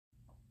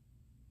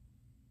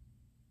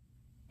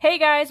Hey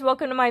guys,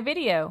 welcome to my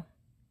video.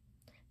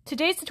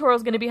 Today's tutorial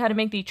is going to be how to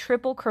make the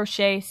triple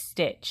crochet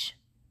stitch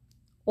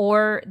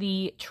or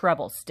the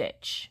treble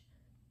stitch.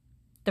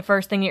 The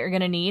first thing that you're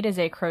going to need is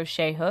a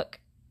crochet hook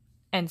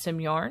and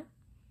some yarn.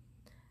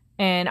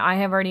 And I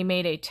have already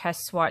made a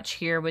test swatch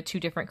here with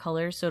two different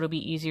colors, so it'll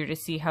be easier to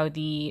see how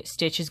the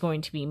stitch is going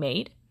to be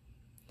made.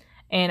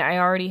 And I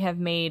already have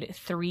made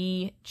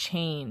 3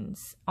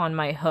 chains on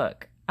my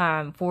hook.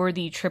 For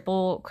the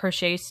triple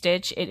crochet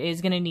stitch, it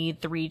is going to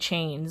need 3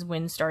 chains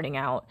when starting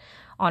out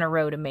on a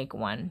row to make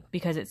one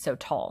because it's so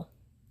tall.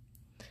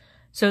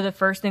 So the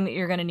first thing that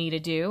you're going to need to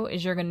do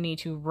is you're going to need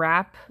to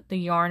wrap the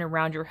yarn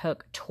around your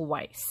hook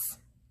twice.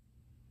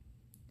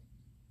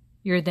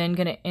 You're then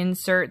going to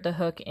insert the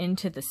hook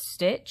into the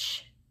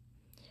stitch.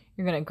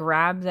 You're going to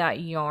grab that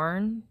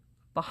yarn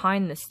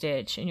behind the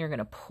stitch and you're going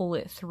to pull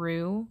it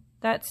through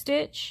that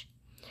stitch.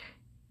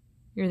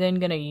 You're then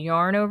going to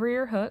yarn over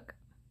your hook.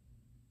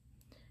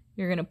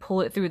 You're going to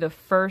pull it through the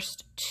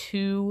first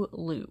 2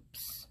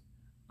 loops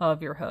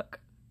of your hook.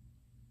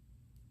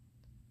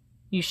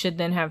 You should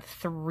then have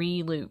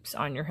 3 loops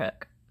on your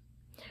hook.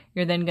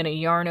 You're then going to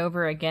yarn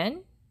over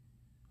again,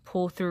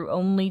 pull through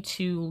only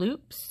 2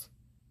 loops.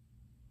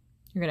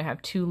 You're going to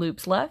have 2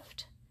 loops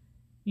left.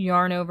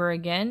 Yarn over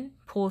again,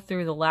 pull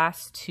through the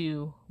last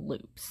 2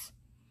 loops.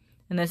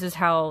 And this is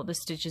how the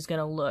stitch is going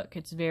to look.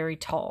 It's very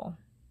tall.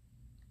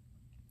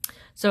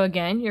 So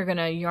again, you're going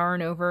to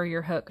yarn over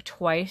your hook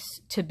twice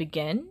to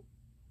begin.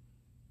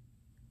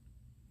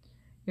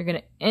 You're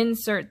going to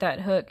insert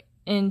that hook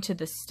into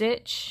the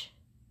stitch,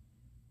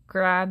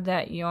 grab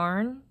that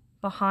yarn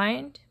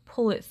behind,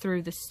 pull it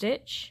through the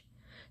stitch.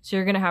 So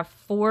you're going to have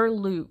 4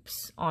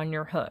 loops on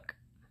your hook.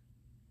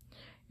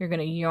 You're going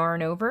to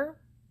yarn over.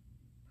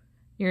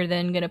 You're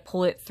then going to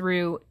pull it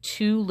through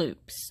 2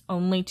 loops,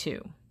 only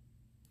 2.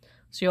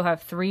 So you'll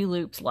have 3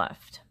 loops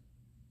left.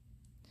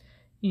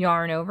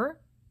 Yarn over.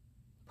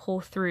 Pull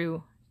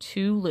through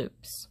 2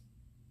 loops.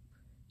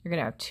 You're going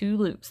to have 2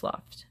 loops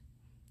left.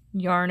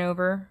 Yarn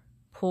over,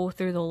 pull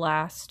through the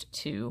last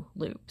 2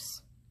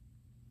 loops.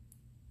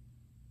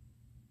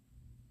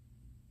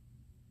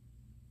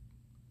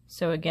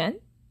 So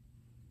again,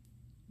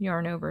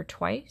 yarn over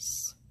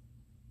twice.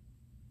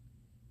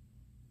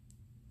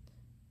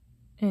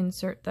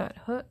 Insert that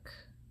hook.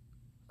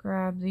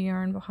 Grab the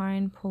yarn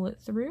behind, pull it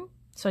through.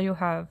 So you'll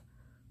have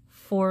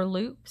 4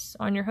 loops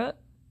on your hook.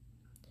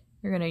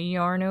 You're going to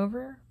yarn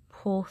over,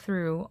 pull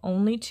through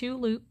only 2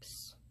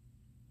 loops.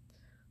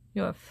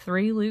 You'll have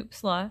 3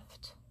 loops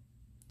left.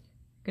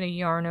 You're going to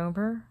yarn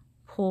over,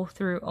 pull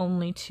through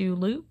only 2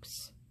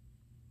 loops.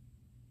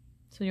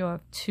 So you'll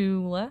have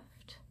 2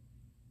 left.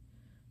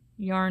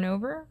 Yarn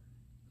over,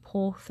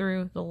 pull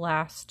through the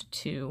last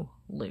 2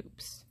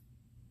 loops.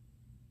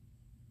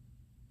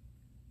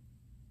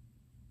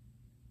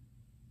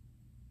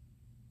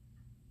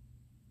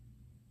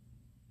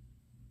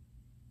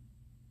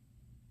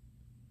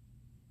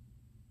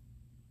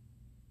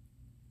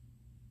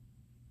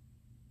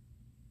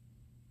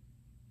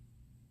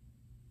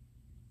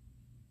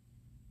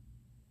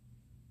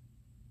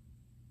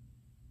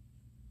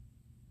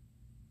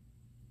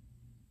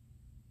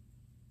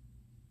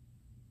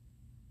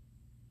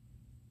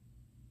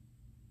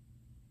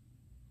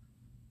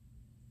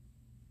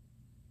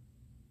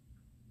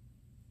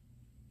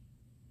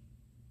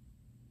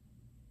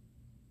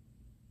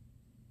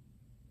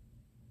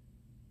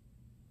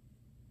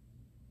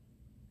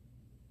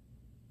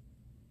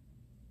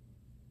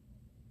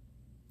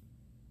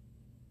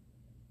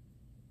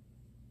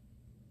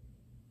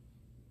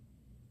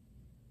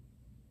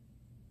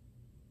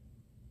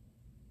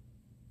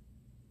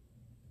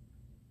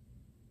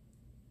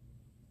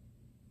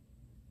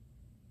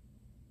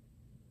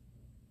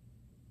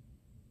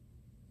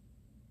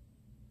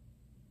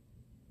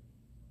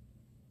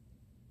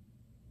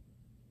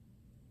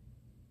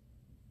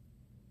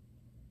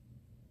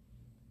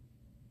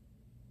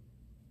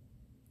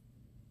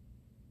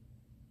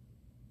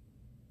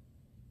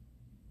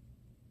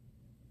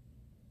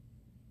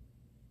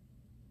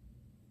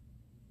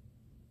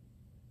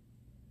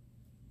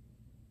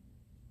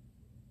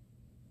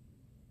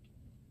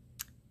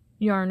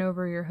 Yarn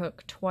over your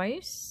hook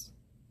twice.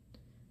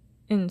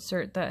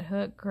 Insert that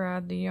hook,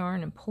 grab the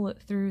yarn and pull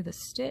it through the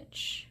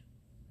stitch.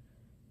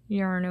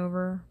 Yarn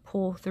over,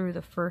 pull through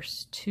the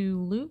first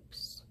 2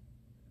 loops.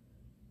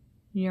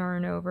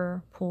 Yarn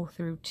over, pull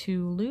through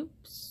 2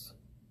 loops.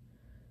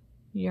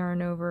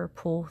 Yarn over,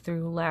 pull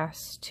through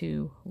last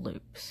 2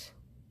 loops.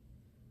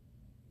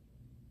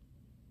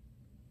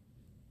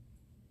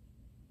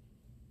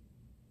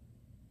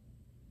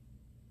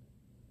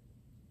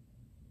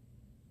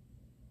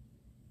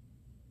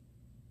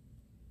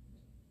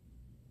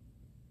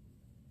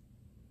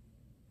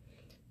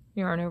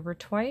 Yarn over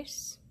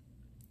twice,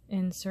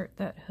 insert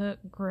that hook,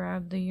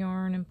 grab the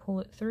yarn and pull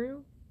it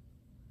through.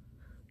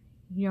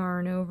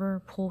 Yarn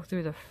over, pull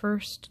through the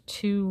first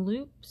 2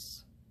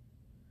 loops.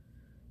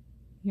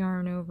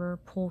 Yarn over,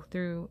 pull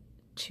through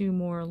 2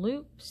 more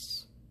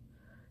loops.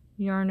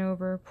 yarn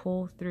over,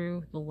 pull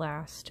through the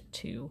last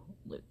 2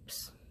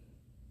 loops.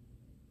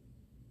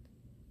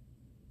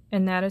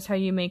 And that is how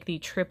you make the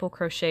triple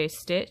crochet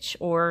stitch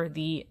or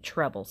the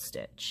treble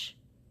stitch.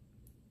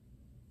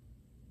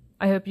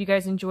 I hope you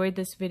guys enjoyed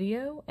this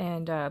video,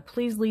 and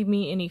please leave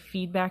me any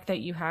feedback that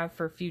you have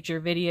for future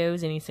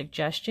videos, any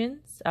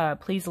suggestions.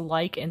 Please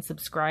like and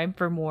subscribe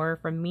for more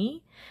from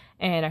me,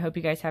 and I hope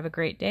you guys have a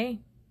great day.